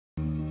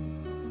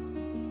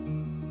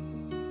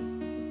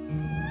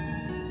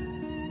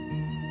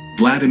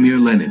Vladimir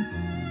Lenin.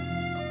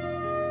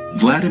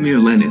 Vladimir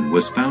Lenin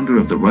was founder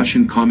of the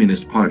Russian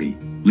Communist Party,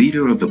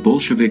 leader of the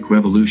Bolshevik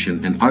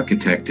Revolution and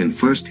architect and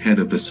first head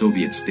of the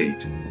Soviet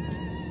state.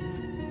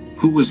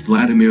 Who was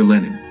Vladimir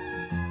Lenin?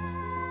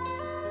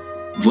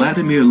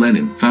 Vladimir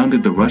Lenin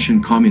founded the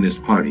Russian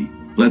Communist Party,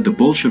 led the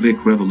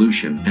Bolshevik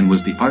Revolution and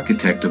was the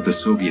architect of the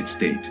Soviet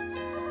state.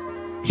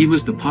 He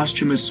was the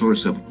posthumous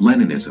source of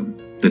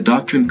Leninism, the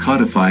doctrine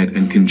codified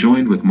and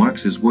conjoined with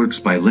Marx's works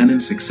by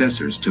Lenin's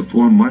successors to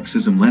form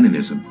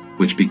Marxism-Leninism,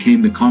 which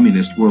became the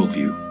communist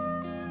worldview.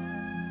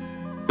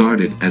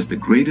 Regarded as the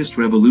greatest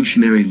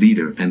revolutionary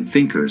leader and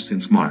thinker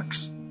since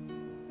Marx.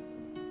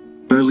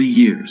 Early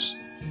years.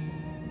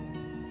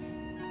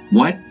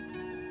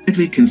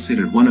 Widely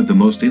considered one of the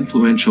most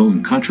influential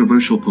and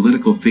controversial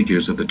political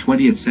figures of the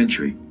 20th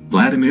century,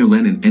 Vladimir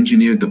Lenin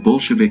engineered the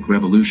Bolshevik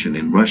Revolution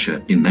in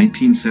Russia in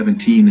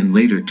 1917 and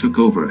later took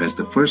over as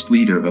the first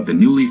leader of the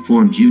newly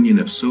formed Union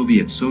of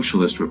Soviet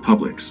Socialist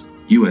Republics,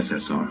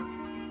 USSR.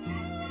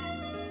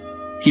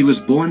 He was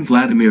born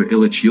Vladimir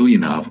Ilyich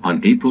Ulyanov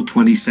on April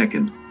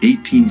 22,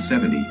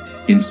 1870,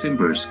 in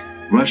Simbirsk,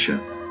 Russia,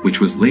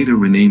 which was later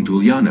renamed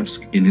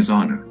Ulyanovsk in his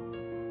honor.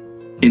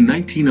 In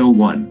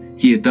 1901,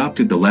 he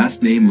adopted the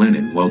last name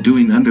Lenin while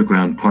doing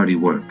underground party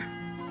work.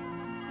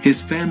 His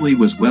family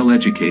was well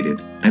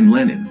educated, and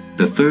Lenin,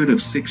 the third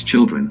of 6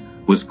 children,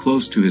 was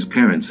close to his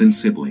parents and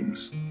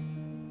siblings.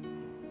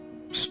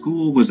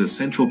 School was a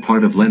central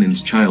part of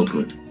Lenin's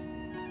childhood.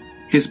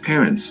 His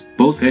parents,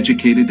 both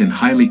educated and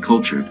highly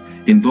cultured,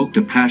 invoked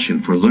a passion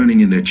for learning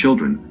in their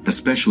children,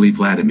 especially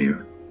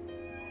Vladimir.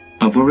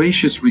 A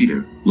voracious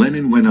reader,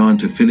 Lenin went on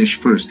to finish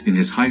first in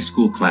his high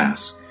school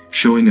class,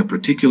 showing a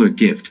particular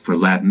gift for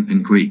Latin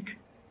and Greek.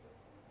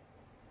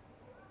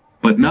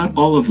 But not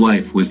all of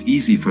life was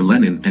easy for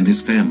Lenin and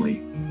his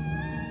family.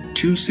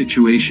 2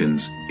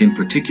 situations, in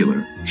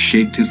particular,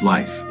 shaped his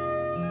life.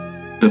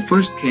 The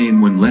first came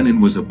when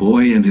Lenin was a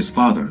boy and his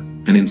father,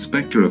 an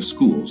inspector of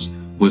schools,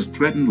 was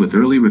threatened with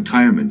early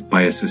retirement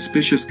by a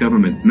suspicious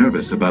government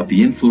nervous about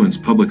the influence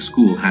public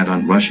school had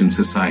on Russian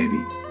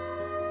society.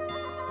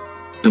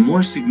 The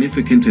more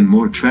significant and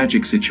more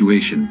tragic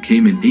situation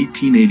came in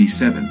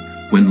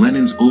 1887, when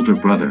Lenin's older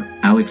brother,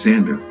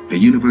 Alexander, a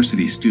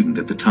university student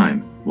at the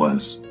time,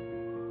 was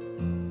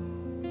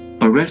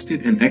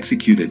arrested and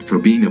executed for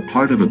being a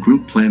part of a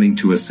group planning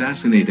to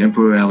assassinate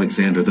Emperor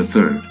Alexander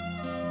III.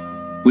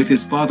 With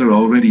his father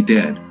already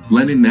dead,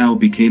 Lenin now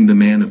became the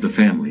man of the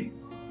family.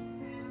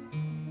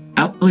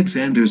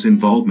 Alexander's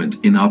involvement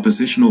in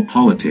oppositional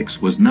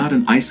politics was not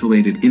an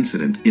isolated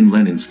incident in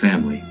Lenin's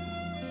family.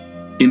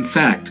 In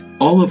fact,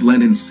 all of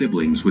Lenin's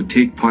siblings would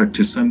take part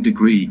to some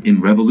degree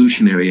in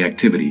revolutionary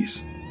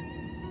activities.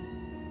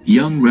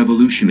 Young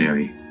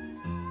revolutionary.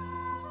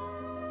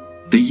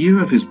 The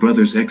year of his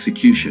brother's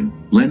execution,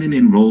 Lenin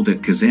enrolled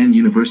at Kazan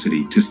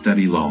University to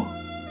study law.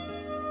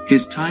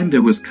 His time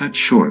there was cut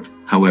short,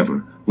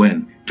 however,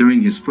 when,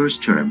 during his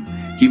first term,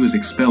 he was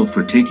expelled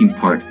for taking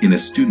part in a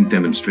student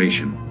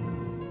demonstration.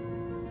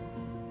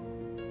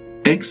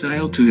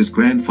 Exiled to his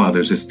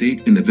grandfather's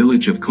estate in the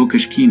village of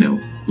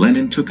Kokoshkino,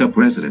 Lenin took up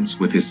residence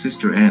with his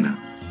sister Anna,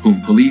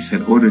 whom police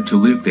had ordered to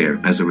live there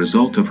as a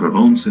result of her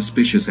own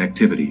suspicious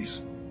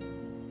activities.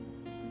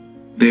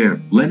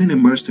 There, Lenin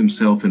immersed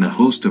himself in a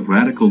host of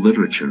radical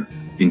literature,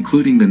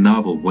 including the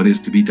novel What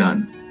Is to Be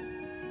Done?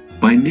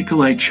 By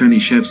Nikolai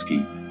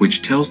Chernyshevsky,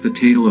 which tells the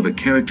tale of a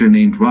character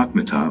named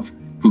Rakhmetov,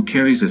 who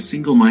carries a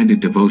single-minded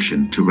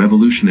devotion to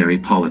revolutionary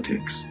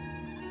politics.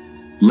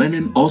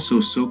 Lenin also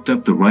soaked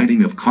up the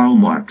writing of Karl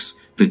Marx,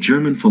 the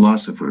German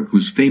philosopher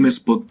whose famous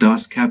book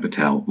Das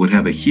Kapital would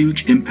have a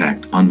huge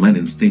impact on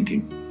Lenin's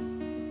thinking.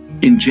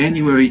 In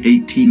January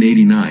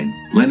 1889,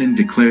 Lenin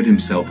declared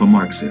himself a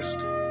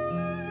Marxist.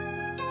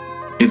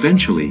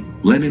 Eventually,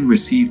 Lenin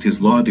received his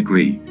law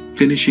degree,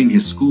 finishing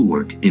his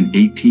schoolwork in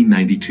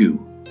 1892.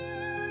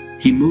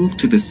 He moved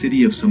to the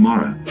city of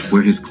Samara,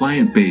 where his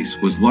client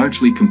base was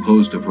largely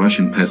composed of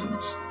Russian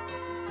peasants.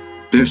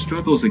 Their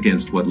struggles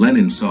against what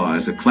Lenin saw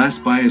as a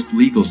class-biased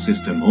legal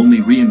system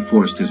only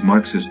reinforced his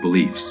Marxist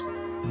beliefs.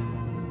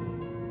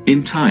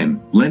 In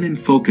time, Lenin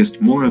focused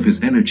more of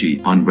his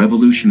energy on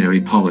revolutionary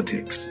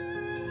politics.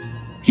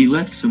 He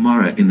left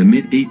Samara in the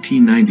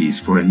mid-1890s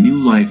for a new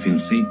life in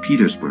St.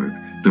 Petersburg,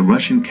 the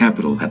Russian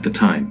capital at the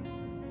time.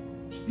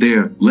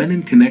 There,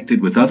 Lenin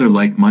connected with other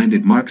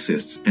like-minded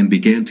Marxists and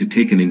began to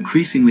take an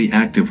increasingly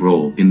active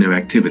role in their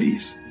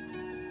activities.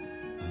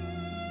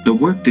 The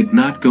work did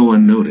not go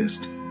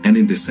unnoticed, and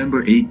in December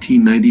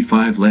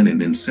 1895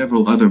 Lenin and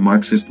several other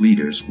Marxist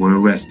leaders were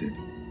arrested.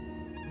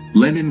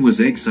 Lenin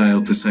was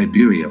exiled to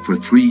Siberia for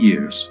 3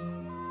 years.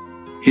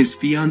 His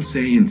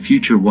fiancée and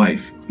future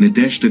wife,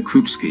 Nadezhda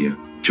Krupskaya,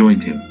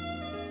 joined him.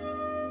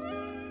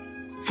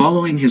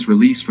 Following his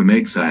release from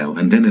exile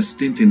and then a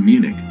stint in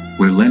Munich,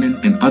 where Lenin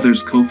and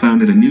others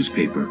co-founded a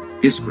newspaper,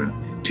 Iskra,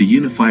 to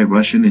unify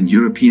Russian and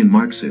European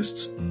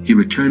Marxists, he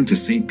returned to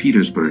St.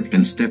 Petersburg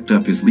and stepped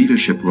up his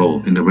leadership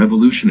role in the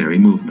revolutionary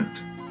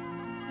movement.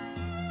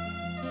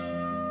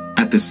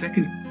 At the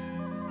Second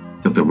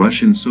of the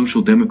Russian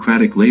Social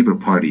Democratic Labor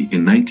Party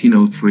in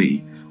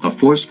 1903, a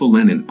forceful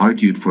Lenin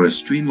argued for a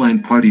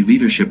streamlined party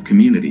leadership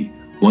community,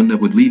 one that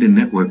would lead a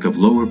network of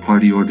lower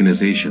party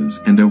organizations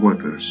and their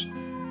workers.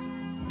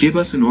 "Give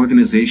us an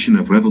organization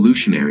of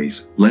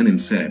revolutionaries," Lenin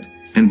said,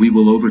 "and we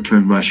will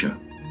overturn Russia."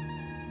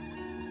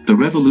 The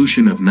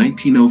Revolution of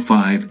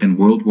 1905 and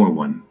World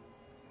War I.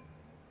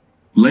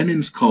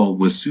 Lenin's call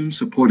was soon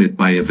supported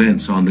by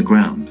events on the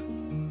ground.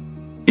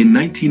 In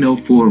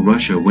 1904,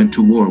 Russia went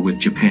to war with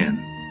Japan.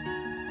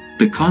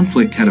 The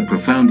conflict had a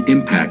profound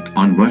impact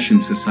on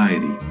Russian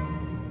society.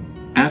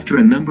 After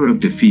a number of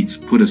defeats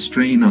put a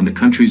strain on the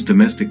country's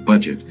domestic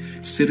budget,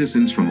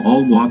 citizens from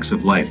all walks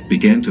of life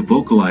began to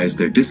vocalize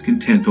their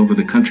discontent over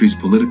the country's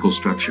political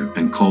structure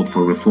and called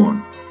for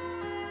reform.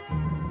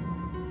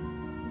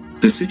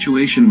 The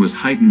situation was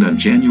heightened on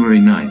January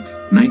 9,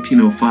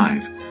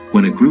 1905,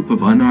 when a group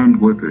of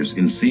unarmed workers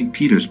in St.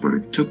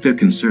 Petersburg took their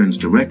concerns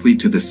directly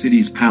to the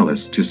city's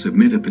palace to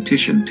submit a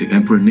petition to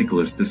Emperor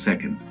Nicholas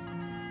II.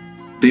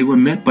 They were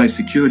met by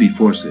security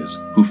forces,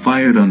 who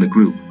fired on the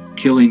group,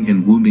 killing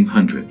and wounding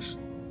hundreds.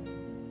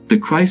 The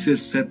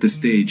crisis set the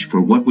stage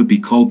for what would be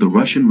called the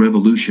Russian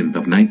Revolution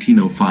of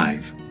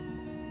 1905.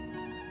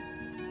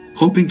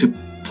 Hoping to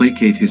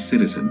placate his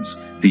citizens,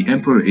 the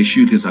emperor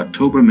issued his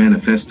October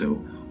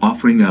manifesto,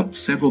 offering up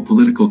several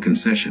political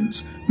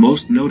concessions,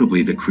 most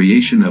notably the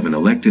creation of an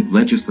elected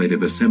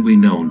legislative assembly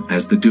known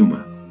as the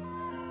Duma.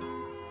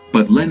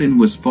 But Lenin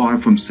was far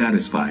from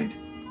satisfied.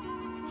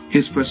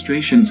 His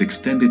frustrations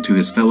extended to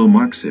his fellow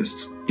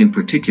Marxists, in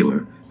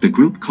particular, the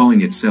group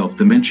calling itself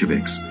the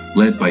Mensheviks,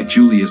 led by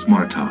Julius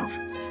Martov.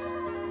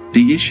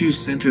 The issues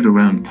centered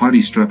around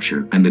party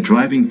structure and the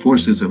driving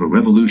forces of a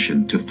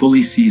revolution to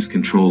fully seize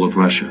control of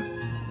Russia.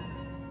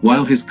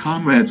 While his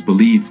comrades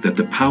believed that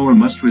the power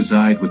must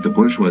reside with the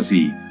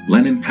bourgeoisie,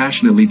 Lenin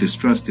passionately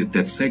distrusted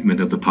that segment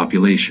of the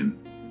population.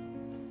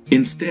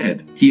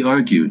 Instead, he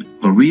argued,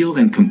 a real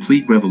and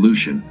complete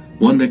revolution,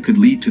 one that could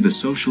lead to the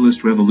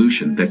socialist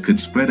revolution that could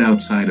spread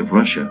outside of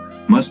Russia,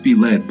 must be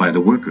led by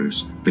the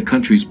workers, the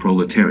country's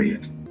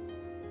proletariat.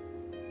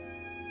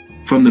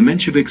 From the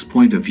Mensheviks'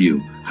 point of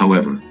view,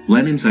 however,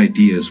 Lenin's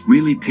ideas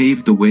really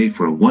paved the way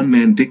for a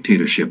one-man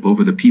dictatorship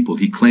over the people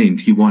he claimed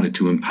he wanted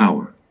to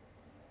empower.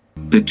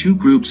 The two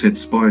groups had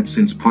sparred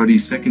since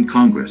party's Second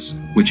Congress,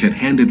 which had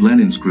handed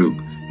Lenin's group,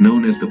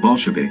 known as the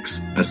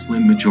Bolsheviks, a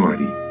slim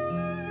majority.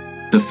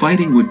 The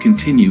fighting would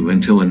continue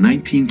until a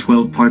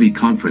 1912 party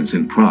conference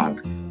in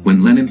Prague,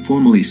 when Lenin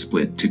formally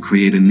split to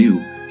create a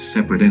new,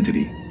 separate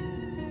entity.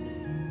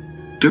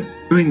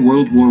 During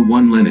World War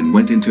I, Lenin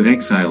went into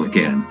exile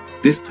again,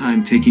 this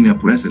time taking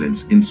up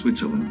residence in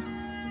Switzerland.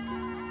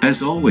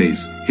 As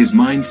always, his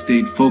mind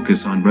stayed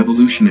focused on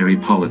revolutionary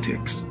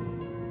politics.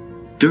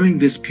 During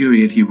this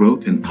period he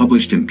wrote and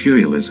published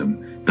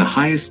Imperialism, the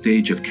Highest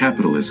Stage of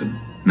Capitalism,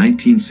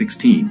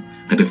 1916,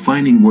 a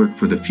defining work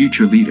for the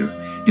future leader,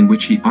 in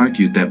which he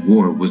argued that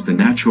war was the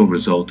natural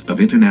result of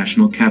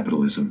international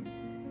capitalism.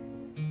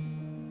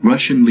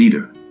 Russian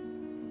leader.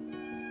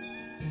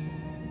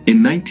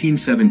 In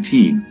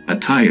 1917, a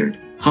tired,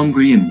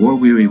 hungry and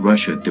war-weary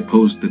Russia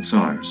deposed the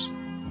Tsars.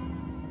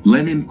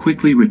 Lenin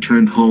quickly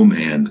returned home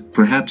and,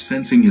 perhaps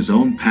sensing his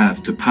own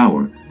path to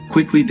power,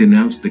 quickly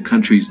denounced the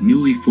country's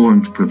newly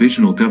formed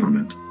provisional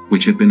government,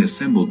 which had been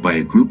assembled by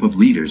a group of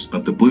leaders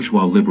of the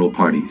bourgeois liberal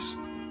parties.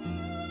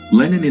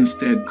 Lenin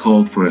instead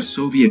called for a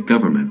Soviet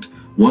government,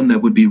 one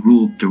that would be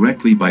ruled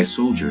directly by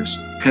soldiers,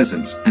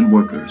 peasants, and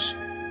workers.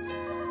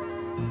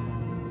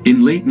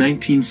 In late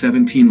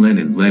 1917,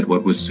 Lenin led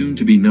what was soon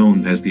to be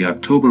known as the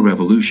October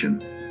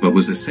Revolution, but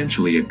was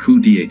essentially a coup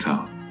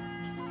d'état.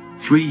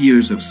 3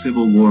 years of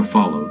civil war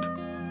followed.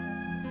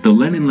 The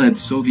Lenin-led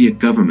Soviet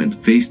government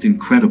faced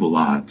incredible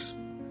odds.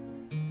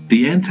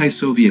 The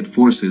anti-Soviet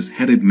forces,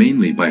 headed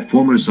mainly by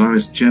former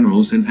Tsarist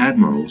generals and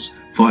admirals,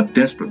 fought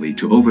desperately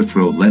to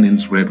overthrow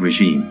Lenin's Red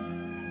regime.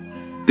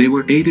 They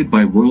were aided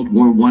by World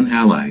War I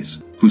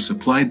allies, who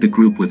supplied the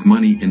group with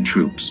money and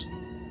troops.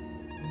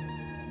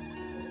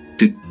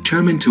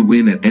 Determined to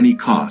win at any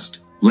cost,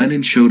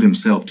 Lenin showed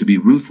himself to be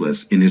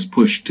ruthless in his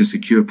push to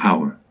secure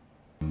power.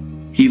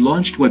 He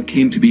launched what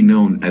came to be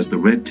known as the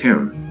Red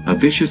Terror, a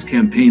vicious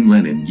campaign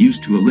Lenin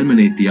used to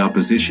eliminate the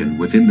opposition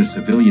within the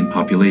civilian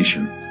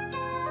population.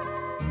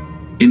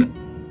 In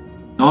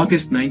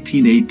August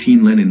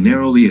 1918, Lenin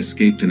narrowly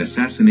escaped an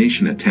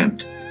assassination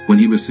attempt, when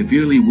he was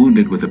severely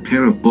wounded with a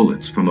pair of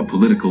bullets from a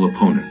political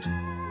opponent.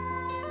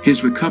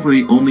 His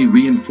recovery only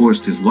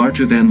reinforced his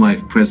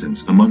larger-than-life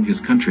presence among his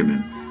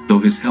countrymen, though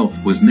his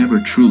health was never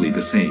truly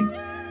the same.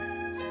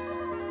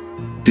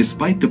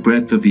 Despite the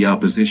breadth of the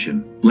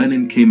opposition,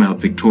 Lenin came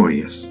out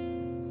victorious.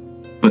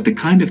 But the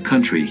kind of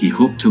country he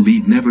hoped to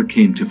lead never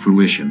came to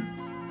fruition.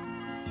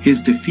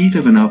 His defeat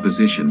of an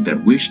opposition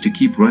that wished to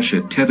keep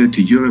Russia tethered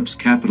to Europe's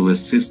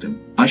capitalist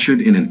system ushered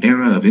in an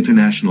era of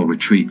international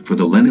retreat for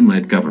the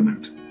Lenin-led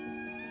government.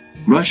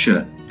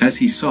 Russia, as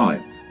he saw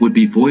it, would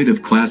be void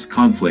of class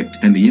conflict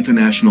and the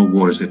international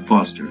wars it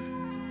fostered.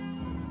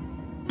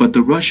 But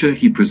the Russia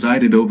he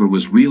presided over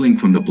was reeling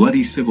from the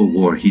bloody civil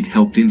war he'd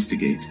helped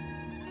instigate.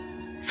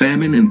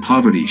 famine and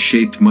poverty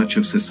shaped much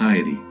of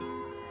society.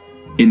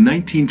 In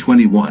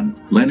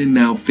 1921, Lenin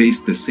now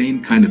faced the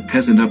same kind of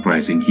peasant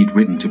uprising he'd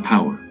ridden to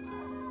power.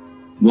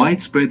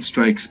 Widespread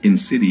strikes in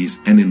cities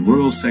and in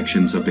rural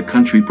sections of the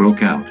country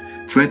broke out,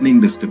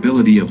 threatening the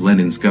stability of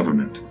Lenin's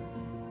government.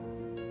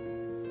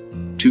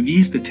 To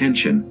ease the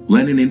tension,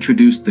 Lenin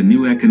introduced the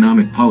new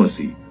economic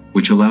policy,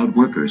 which allowed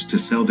workers to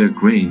sell their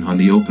grain on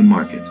the open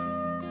market.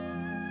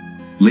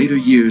 Later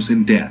years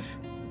and death.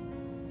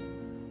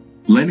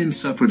 Lenin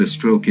suffered a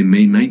stroke in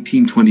May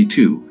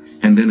 1922,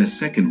 and then a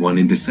second one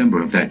in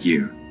December of that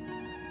year.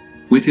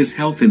 With his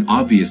health in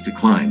obvious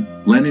decline,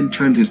 Lenin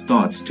turned his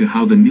thoughts to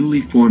how the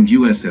newly formed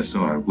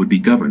USSR would be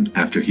governed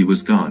after he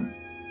was gone.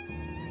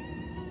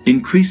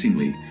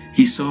 Increasingly,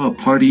 he saw a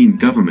party in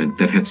government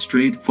that had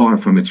strayed far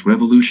from its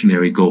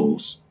revolutionary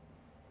goals.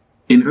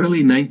 In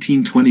early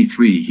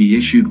 1923 he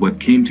issued what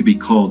came to be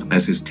called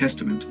as his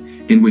testament,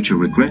 in which a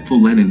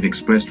regretful Lenin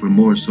expressed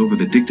remorse over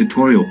the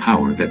dictatorial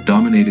power that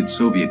dominated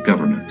Soviet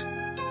government.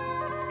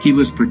 He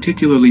was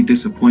particularly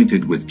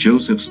disappointed with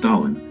Joseph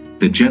Stalin,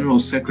 the General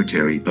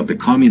Secretary of the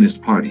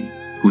Communist Party,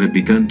 who had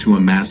begun to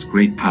amass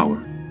great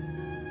power.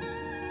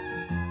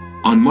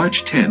 On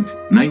March 10,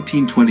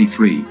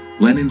 1923,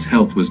 Lenin's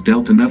health was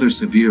dealt another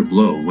severe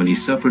blow when he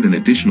suffered an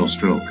additional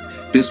stroke,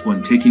 this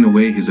one taking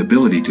away his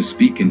ability to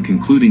speak and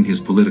concluding his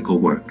political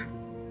work.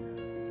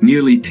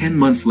 Nearly 10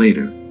 months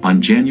later,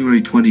 on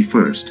January 21,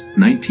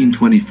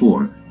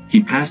 1924,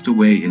 he passed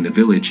away in the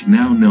village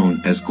now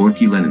known as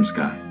Gorky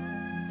Leninsky.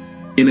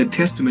 In a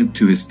testament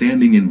to his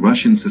standing in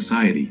Russian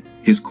society,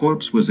 his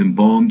corpse was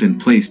embalmed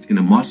and placed in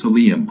a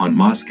mausoleum on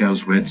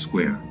Moscow's Red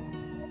Square.